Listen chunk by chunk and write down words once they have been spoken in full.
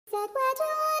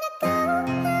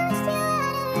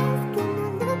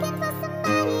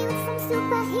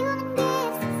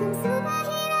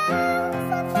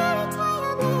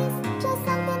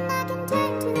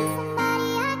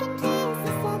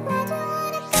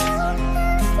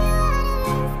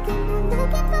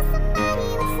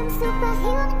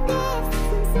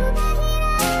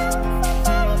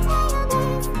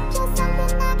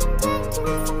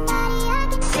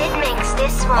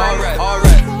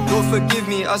Alright. Lord forgive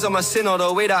me as I'm a sinner,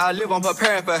 the way that I live I'm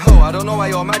preparing for hell. I don't know why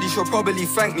you're mad, you should probably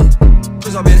thank me,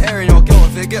 cause I've been airing your girl.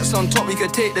 If it gets on top we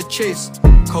could take the chase,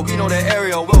 cause we know the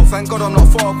area well. Thank God I'm not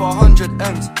far off 100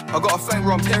 M's. I gotta thank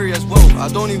Ron Perry as well. I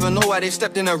don't even know why they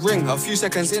stepped in the ring. A few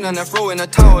seconds in and they're throwing a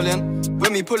towel in.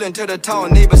 When we pull into the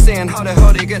town, neighbors saying how the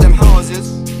hell they get them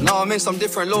houses. Now I'm in some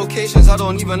different locations, I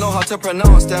don't even know how to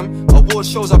pronounce them. Award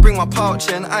shows, I bring my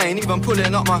pouch in, I ain't even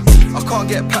pulling up my... I can't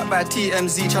get packed by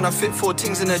TMZ, tryna fit 4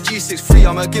 things in a G63.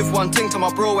 I'ma give one thing to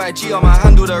my bro IG, I'ma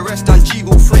handle the rest and G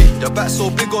all free. The back so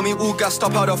big on me, all gassed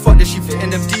up, how the fuck did she fit in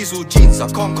them diesel jeans?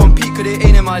 I can't compete cause it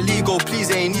ain't in my league, oh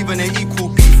please, it ain't even an equal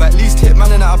beef. At least hit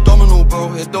man in that abdominal,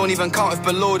 bro, it don't even count if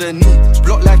below the knee.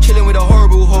 Block like chilling with a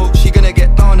horrible hoe, she gonna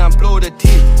get down and blow the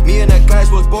team. Me and the guys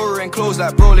was borrowing clothes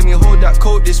like bro, let me hold that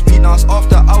coat this week. Now it's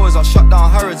after hours, I shut down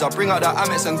Harrods, I bring out the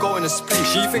Amex and go in the split.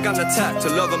 She think I'm the type to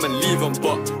love them and leave them,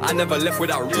 but I never left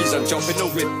without reason. Jump in the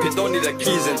whip, it don't need the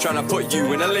keys in. Tryna put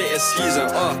you in the latest season.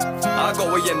 I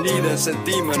got what you need and sent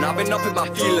demon. I've been up in my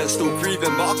feelings, still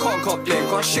breathing, but I can't complain,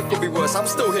 cause shit could be worse, I'm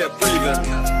still here breathing.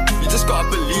 You just gotta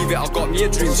believe it, I've got me a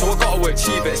dream, so I gotta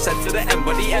achieve it. Said to the end,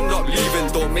 but the end up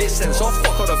leaving. Don't make sense, so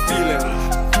fuck all the feeling.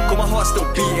 Cause my heart's still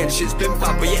beating, shit's been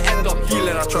bad, but you end up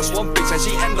healing. I trust one bitch and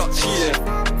she end up cheating.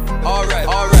 Alright.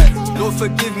 Lord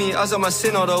forgive me as I'm a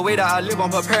sinner, the way that I live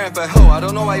I'm preparing for hell. I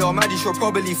don't know why you're mad, you should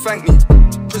probably thank me,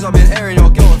 cause I've been airing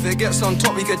your girl. If it gets on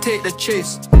top we could take the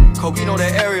chase, cause we know the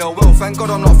area well. Thank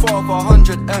God I'm not far off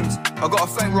 100 M's. I gotta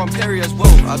thank Ron Perry as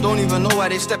well. I don't even know why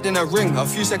they stepped in the ring. A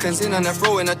few seconds in and they're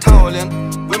throwing a towel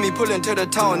in. When we pull into the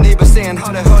town, neighbors saying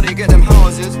how the hell they get them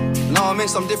houses. Now I'm in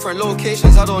some different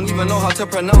locations, I don't even know how to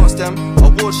pronounce them.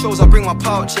 Award shows, I bring my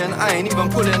pouch in, I ain't even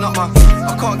pulling up my...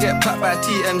 I can't get packed by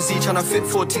TMZ, tryna fit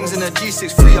 4 things in a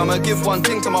G63. I'ma give one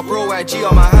thing to my bro IG,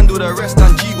 I'ma handle the rest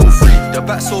and G all free. The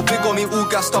back so big on me, all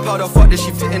gassed up, how the fuck did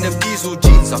she fit in them diesel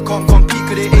jeans? I can't compete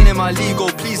cause it ain't in my league, oh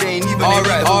please, it ain't even...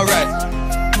 Alright.